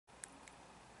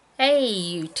Hey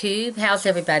YouTube, how's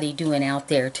everybody doing out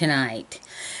there tonight?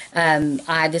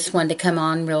 I just wanted to come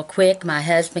on real quick. My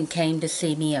husband came to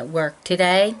see me at work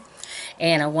today,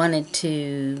 and I wanted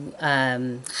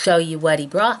to show you what he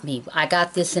brought me. I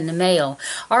got this in the mail.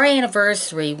 Our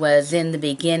anniversary was in the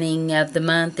beginning of the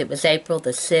month. It was April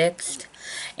the 6th.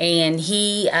 And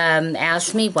he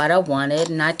asked me what I wanted,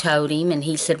 and I told him, and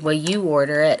he said, well, you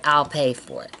order it, I'll pay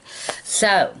for it.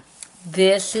 So,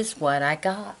 this is what I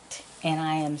got. And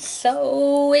I am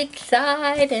so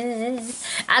excited.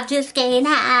 I just can't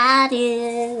hide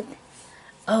it.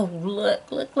 Oh, look.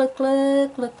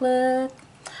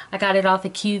 I got it off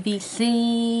of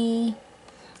QVC.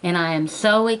 And I am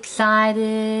so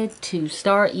excited to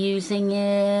start using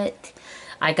it.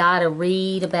 I gotta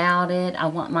read about it. I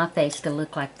want my face to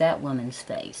look like that woman's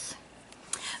face.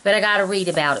 But I gotta read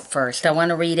about it first. I want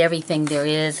to read everything there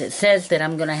is. It says that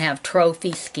I'm gonna have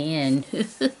trophy skin.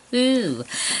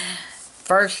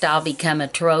 First I'll become a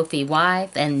trophy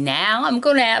wife, and now I'm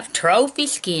gonna have trophy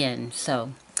skin.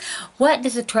 So, what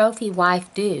does a trophy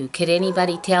wife do? Could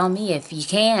anybody tell me? If you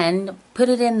can, put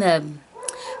it in the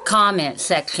comment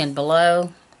section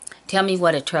below. Tell me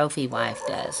what a trophy wife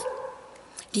does.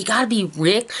 Do you gotta be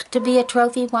rich to be a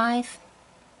trophy wife?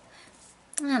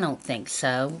 I don't think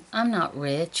so. I'm not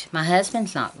rich. My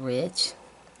husband's not rich.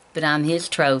 But I'm his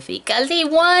trophy because he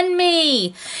won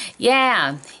me.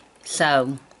 Yeah.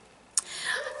 So,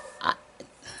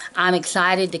 I'm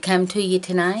excited to come to you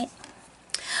tonight.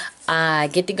 I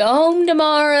get to go home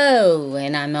tomorrow,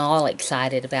 and I'm all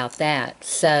excited about that.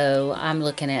 So, I'm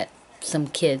looking at some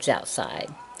kids outside.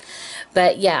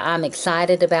 But, yeah, I'm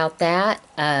excited about that.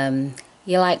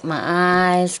 You like my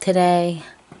eyes today?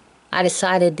 I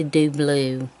decided to do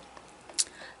blue.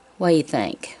 What do you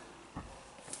think?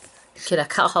 Should I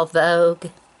call Vogue?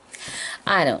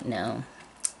 I don't know.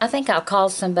 I think I'll call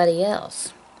somebody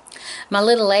else. My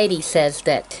little lady says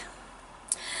that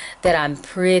I'm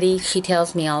pretty. She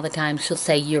tells me all the time, she'll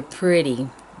say, you're pretty,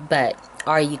 but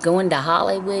are you going to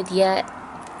Hollywood yet?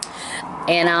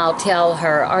 And I'll tell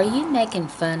her, are you making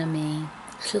fun of me?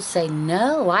 She'll say,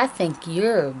 no, I think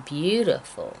you're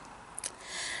beautiful.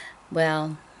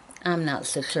 Well, I'm not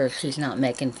so sure if she's not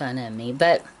making fun of me,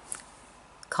 but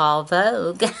call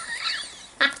Vogue.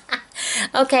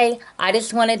 Okay, I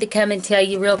just wanted to come and tell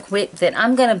you real quick that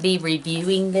I'm going to be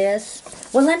reviewing this.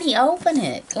 Well, let me open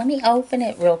it. Let me open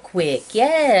it real quick.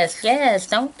 Yes.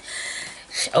 Don't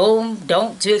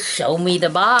just show me the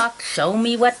box. Show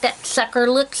me what that sucker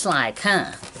looks like,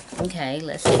 huh? Okay,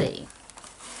 let's see.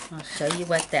 I'll show you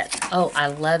what that... Oh, I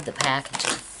love the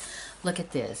packaging. Look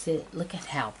at this. Look at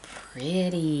how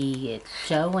pretty it's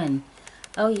showing.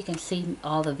 Oh, you can see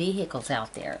all the vehicles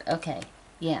out there. Okay,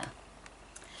 yeah.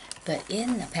 But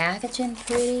isn't the packaging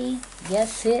pretty?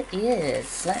 Yes, it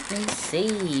is. Let me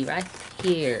see right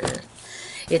here.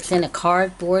 It's in a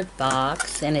cardboard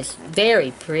box, and it's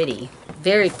very pretty.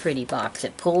 Very pretty box.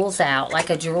 It pulls out like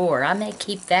a drawer. I may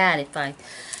keep that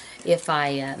if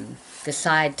I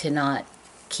decide to not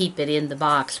keep it in the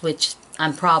box, which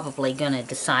I'm probably going to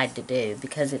decide to do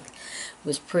because it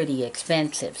was pretty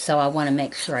expensive. So I want to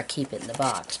make sure I keep it in the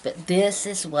box. But this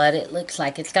is what it looks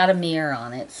like. It's got a mirror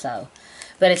on it, so...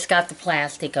 But it's got the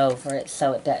plastic over it,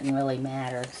 so it doesn't really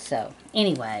matter. So,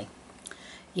 anyway.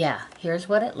 Yeah, here's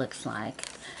what it looks like.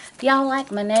 Y'all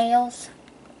like my nails?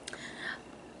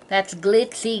 That's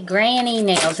Glitzy Granny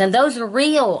nails. And those are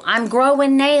real. I'm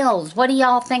growing nails. What do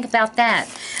y'all think about that?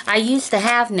 I used to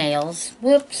have nails.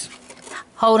 Whoops.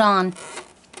 Hold on.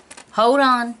 Hold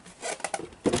on.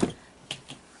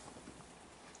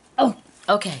 Oh,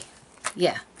 okay.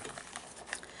 Yeah.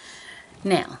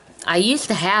 Now, I used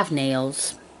to have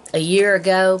nails a year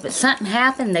ago, but something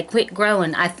happened. They quit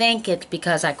growing. I think it's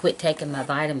because I quit taking my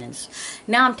vitamins.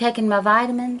 Now I'm taking my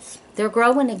vitamins. They're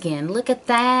growing again. Look at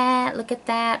that. Look at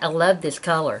that. I love this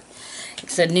color.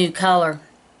 It's a new color,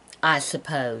 I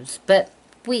suppose. But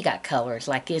we got colors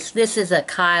like this. This is a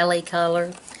Kylie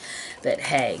color. But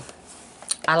hey,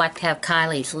 I like to have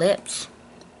Kylie's lips.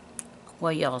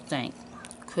 What y'all think?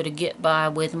 Could I get by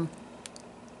with them?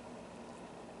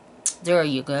 There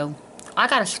you go. I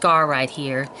got a scar right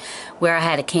here where I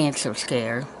had a cancer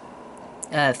scare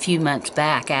a few months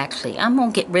back, actually. I'm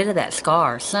going to get rid of that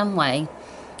scar some way.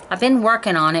 I've been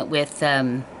working on it with,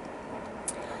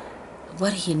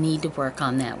 what do you need to work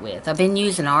on that with? I've been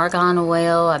using argan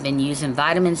oil. I've been using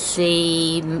vitamin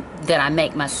C that I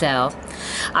make myself.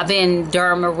 I've been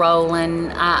derma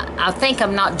rolling. I think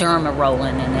I'm not derma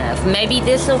rolling enough. Maybe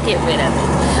this will get rid of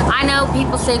it. I know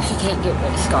people say she can't get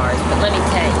rid of scars, but let me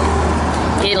tell you,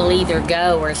 it'll either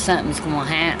go or something's going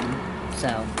to happen.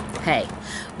 So, hey,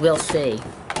 we'll see.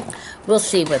 We'll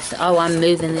see what's... Oh, I'm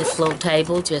moving this little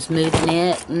table. Just moving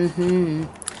it.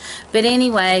 But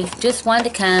anyway, just wanted to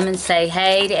come and say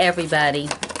hey to everybody.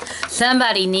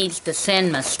 Somebody needs to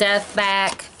send my stuff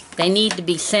back. They need to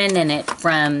be sending it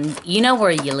from, you know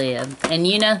where you live, and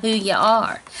you know who you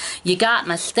are. You got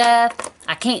my stuff.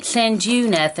 I can't send you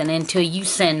nothing until you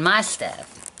send my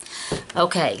stuff.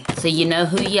 Okay, so you know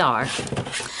who you are.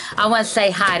 I want to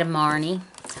say hi to Marnie.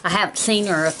 I haven't seen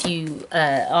her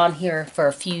on here for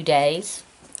a few days.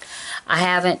 I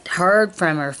haven't heard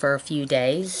from her for a few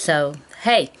days. So,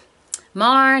 hey,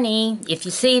 Marnie, if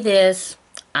you see this,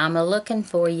 I'm a-looking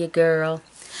for you, girl.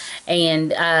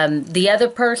 And the other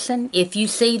person, if you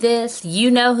see this,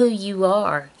 you know who you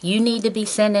are. You need to be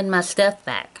sending my stuff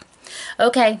back.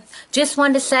 Okay, just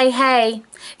wanted to say hey.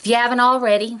 If you haven't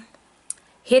already,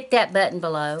 hit that button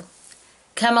below.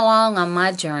 Come along on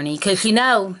my journey. Because you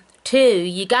know, too,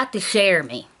 you got to share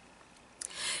me.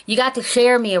 You got to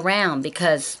share me around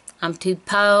because I'm too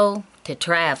po to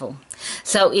travel.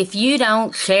 So if you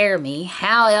don't share me,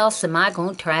 how else am I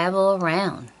going to travel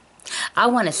around? I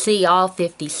want to see all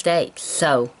 50 states.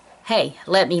 So, hey,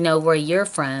 let me know where you're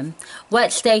from,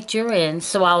 what state you're in,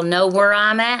 so I'll know where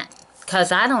I'm at.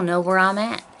 Because I don't know where I'm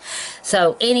at.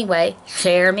 So anyway,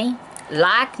 share me,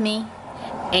 like me,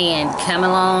 and come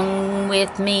along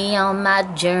with me on my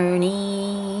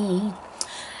journey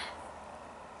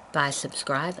by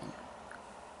subscribing.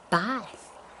 Bye.